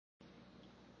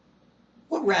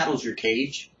What rattles your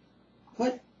cage?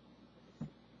 What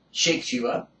shakes you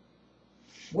up?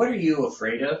 What are you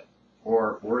afraid of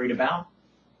or worried about?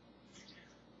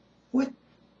 What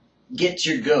gets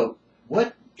your goat?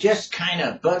 What just kind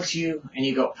of bugs you and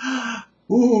you go,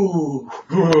 ooh,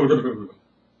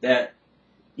 that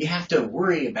you have to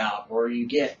worry about, or you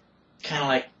get kind of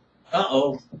like,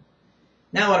 uh-oh,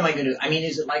 now what am I going to do? I mean,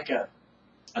 is it like a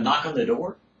knock on the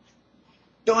door?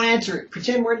 Don't answer it.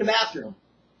 Pretend we're in the bathroom.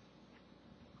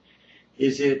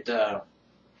 Is it,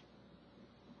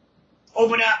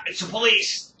 open up, it's the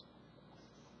police?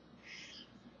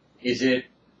 Is it,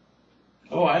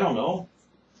 oh, I don't know.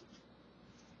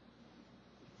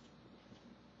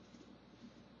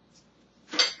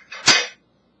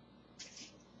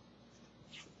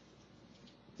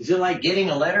 Is it like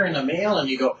getting a letter in the mail and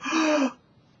you go, I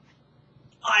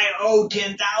owe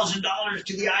 $10,000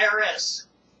 to the IRS?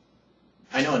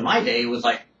 I know in my day it was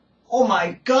like, oh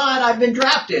my God, I've been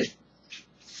drafted.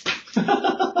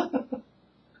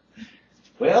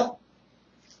 Well,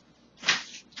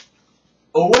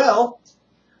 oh well,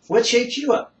 what shakes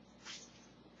you up?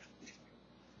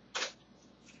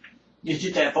 You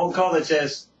get that phone call that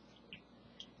says,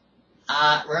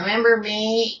 remember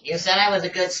me? You said I was a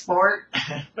good sport?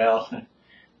 Well,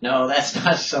 no, that's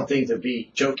not something to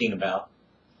be joking about.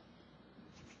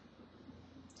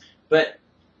 But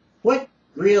what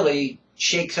really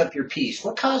shakes up your peace?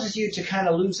 What causes you to kind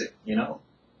of lose it, you know?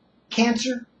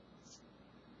 Cancer?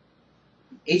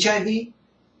 HIV?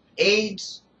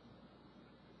 AIDS?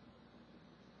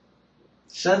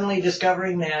 Suddenly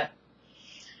discovering that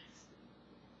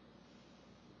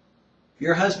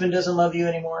your husband doesn't love you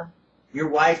anymore? Your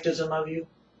wife doesn't love you?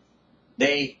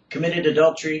 They committed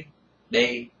adultery?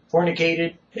 They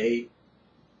fornicated? They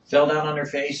fell down on their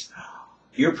face?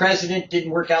 Your president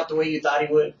didn't work out the way you thought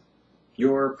he would?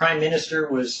 Your prime minister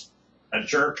was a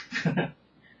jerk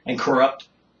and corrupt?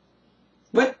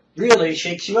 What really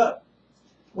shakes you up?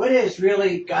 What has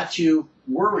really got you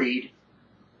worried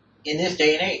in this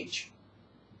day and age?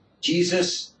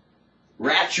 Jesus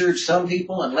raptured some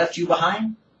people and left you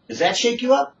behind? Does that shake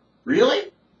you up?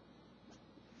 Really?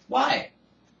 Why?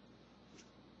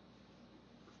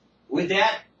 Would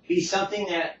that be something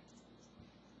that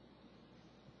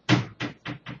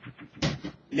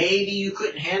maybe you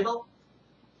couldn't handle?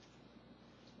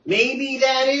 Maybe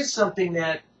that is something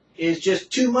that is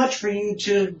just too much for you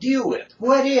to deal with.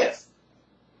 What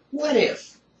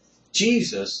if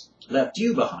Jesus left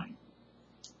you behind?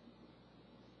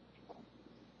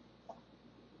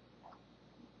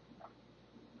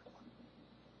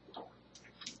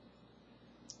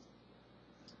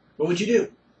 What would you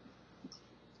do?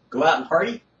 Go out and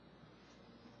party?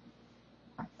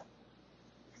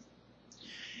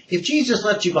 If Jesus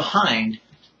left you behind,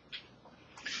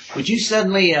 would you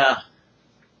suddenly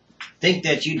think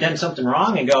that you'd done something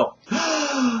wrong and go,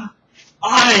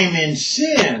 I'm in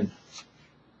sin?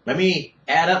 Let me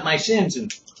add up my sins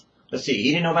and let's see,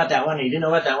 he didn't know about that one, he didn't know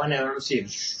about that one, let's see.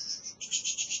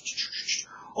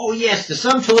 Oh yes, the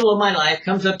sum total of my life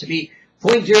comes up to be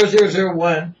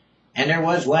 0.0001, and there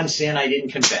was one sin I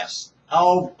didn't confess.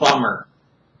 Oh, bummer.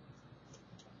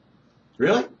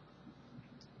 Really?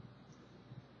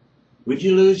 Would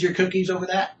you lose your cookies over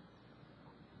that?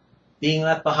 Being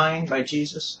left behind by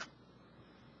Jesus?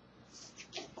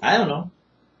 I don't know.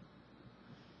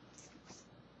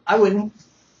 I wouldn't.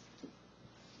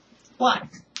 Why?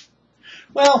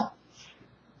 Well,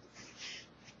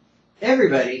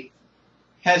 everybody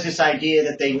has this idea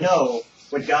that they know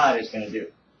what God is going to do.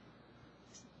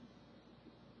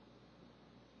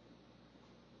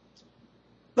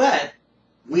 But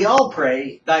we all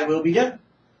pray, thy will be done.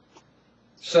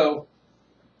 So,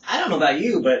 I don't know about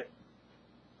you, but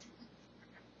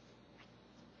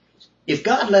if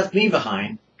God left me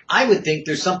behind, I would think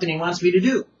there's something he wants me to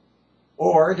do.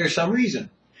 Or there's some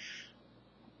reason.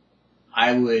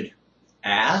 I would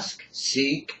ask,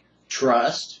 seek,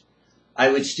 trust. I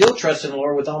would still trust in the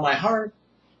Lord with all my heart.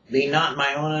 Lean not in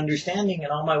my own understanding,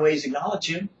 in all my ways acknowledge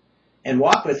him and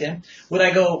walk with him. Would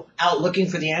I go out looking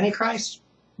for the Antichrist?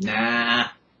 Nah.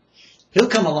 He'll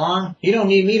come along. He don't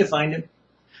need me to find him.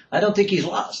 I don't think he's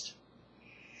lost.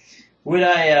 Would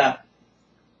I,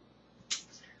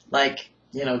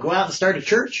 go out and start a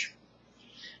church?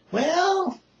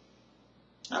 Well,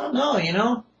 I don't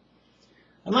know,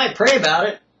 I might pray about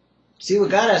it, see what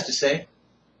God has to say.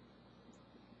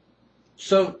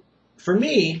 So, for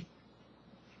me,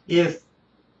 if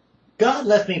God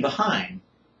left me behind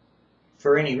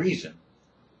for any reason,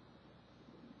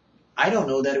 I don't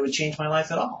know that it would change my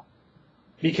life at all.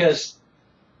 Because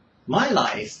my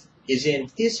life is in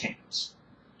his hands.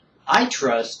 I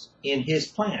trust in his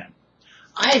plan.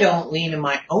 I don't lean in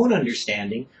my own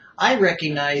understanding. I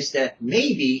recognize that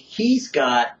maybe he's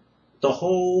got the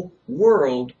whole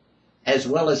world as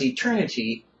well as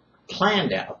eternity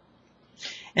planned out.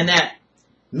 And that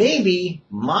maybe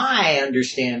my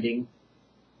understanding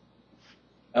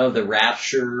of the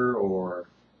rapture or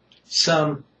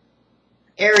some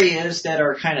areas that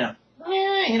are kind of,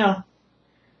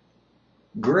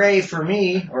 gray for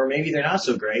me, or maybe they're not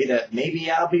so gray, that maybe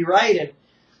I'll be right. And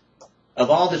of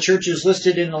all the churches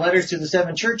listed in the letters to the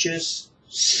 7 churches,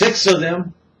 6 of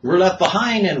them were left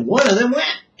behind and 1 of them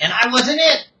went. And I wasn't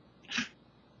it.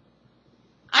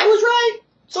 I was right.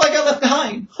 So I got left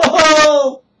behind.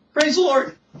 Oh, praise the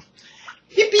Lord.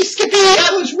 Yippee skippy,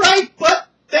 I was right, but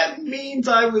that means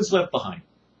I was left behind.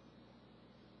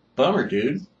 Bummer,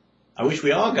 dude. I wish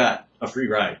we all got a free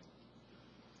ride.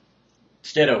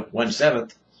 Instead of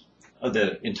 1/7 of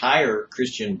the entire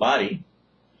Christian body.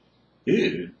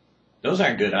 Dude, those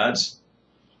aren't good odds.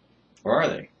 Or are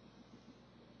they?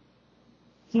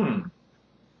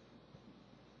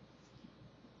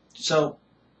 So,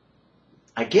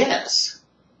 I guess,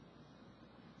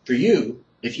 for you,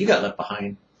 if you got left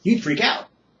behind, you'd freak out.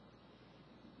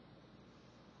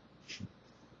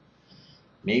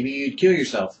 Maybe you'd kill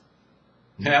yourself.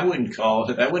 That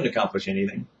wouldn't accomplish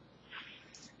anything.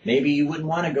 Maybe you wouldn't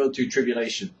want to go through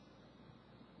tribulation.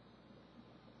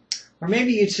 Or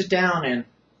maybe you'd sit down and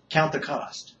count the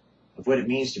cost of what it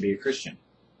means to be a Christian.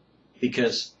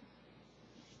 Because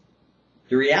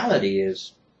the reality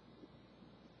is,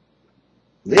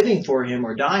 living for him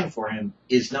or dying for him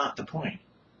is not the point.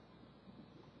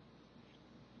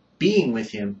 Being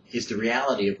with him is the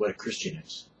reality of what a Christian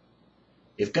is.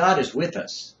 If God is with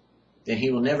us, then he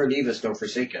will never leave us nor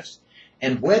forsake us.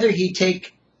 And whether he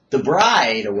take the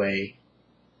bride away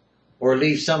or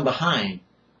leave some behind,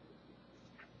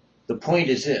 the point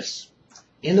is this.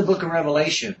 In the book of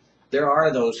Revelation, there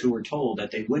are those who were told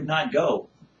that they would not go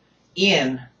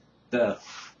in the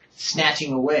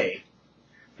snatching away,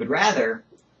 but rather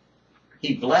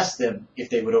he blessed them if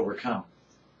they would overcome.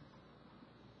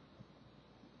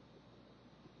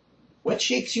 What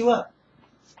shakes you up?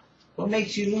 What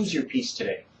makes you lose your peace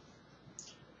today?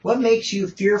 What makes you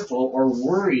fearful or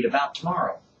worried about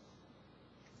tomorrow?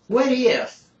 What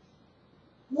if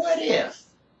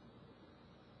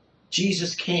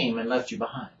Jesus came and left you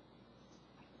behind?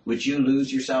 Would you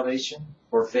lose your salvation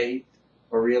or faith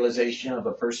or realization of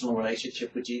a personal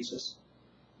relationship with Jesus?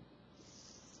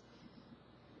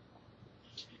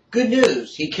 Good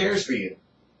news, he cares for you.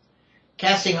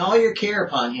 Casting all your care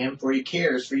upon him, for he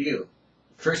cares for you.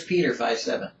 1 Peter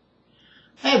 5:7.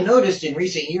 I have noticed in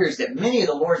recent years that many of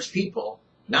the Lord's people,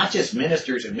 not just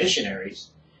ministers and missionaries,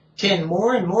 tend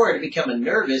more and more to become a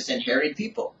nervous and harried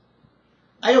people.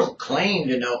 I don't claim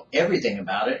to know everything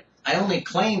about it. I only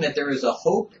claim that there is a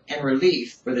hope and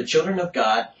relief for the children of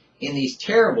God in these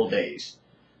terrible days.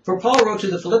 For Paul wrote to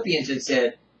the Philippians and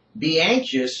said, "Be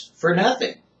anxious for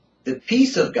nothing. The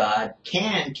peace of God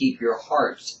can keep your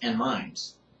hearts and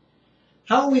minds."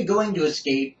 How are we going to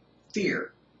escape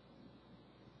fear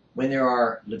when there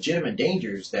are legitimate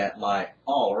dangers that lie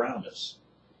all around us?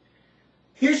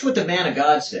 Here's what the man of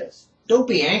God says. Don't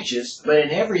be anxious, but in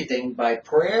everything by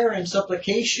prayer and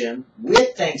supplication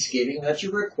with thanksgiving let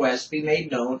your requests be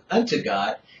made known unto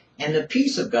God, and the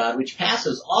peace of God which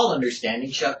passes all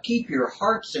understanding shall keep your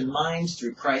hearts and minds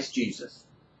through Christ Jesus.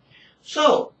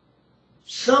 So,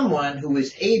 someone who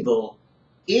is able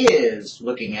is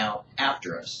looking out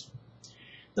after us.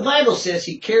 The Bible says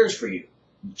he cares for you.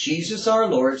 Jesus our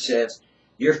Lord says,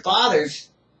 your Father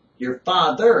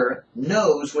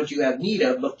knows what you have need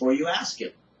of before you ask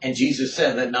him. And Jesus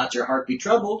said, let not your heart be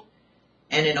troubled.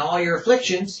 And in all your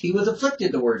afflictions he was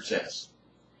afflicted, the word says.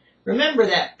 Remember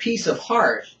that peace of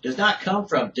heart does not come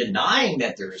from denying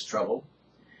that there is trouble,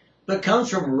 but comes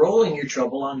from rolling your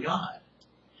trouble on God.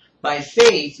 By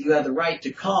faith you have the right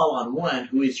to call on one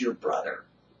who is your brother,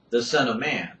 the Son of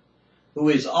Man, who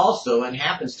is also and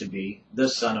happens to be the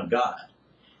Son of God.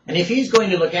 And if he's going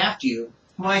to look after you,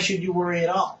 why should you worry at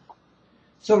all?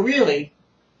 So really,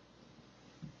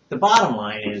 the bottom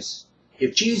line is,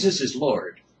 if Jesus is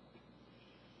Lord,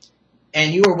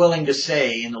 and you are willing to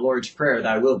say in the Lord's Prayer,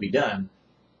 thy will be done,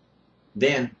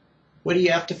 then what do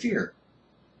you have to fear?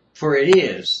 For it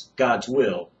is God's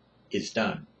will is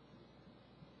done.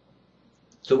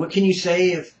 So what can you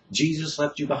say if Jesus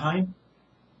left you behind?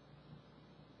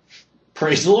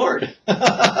 Praise the Lord.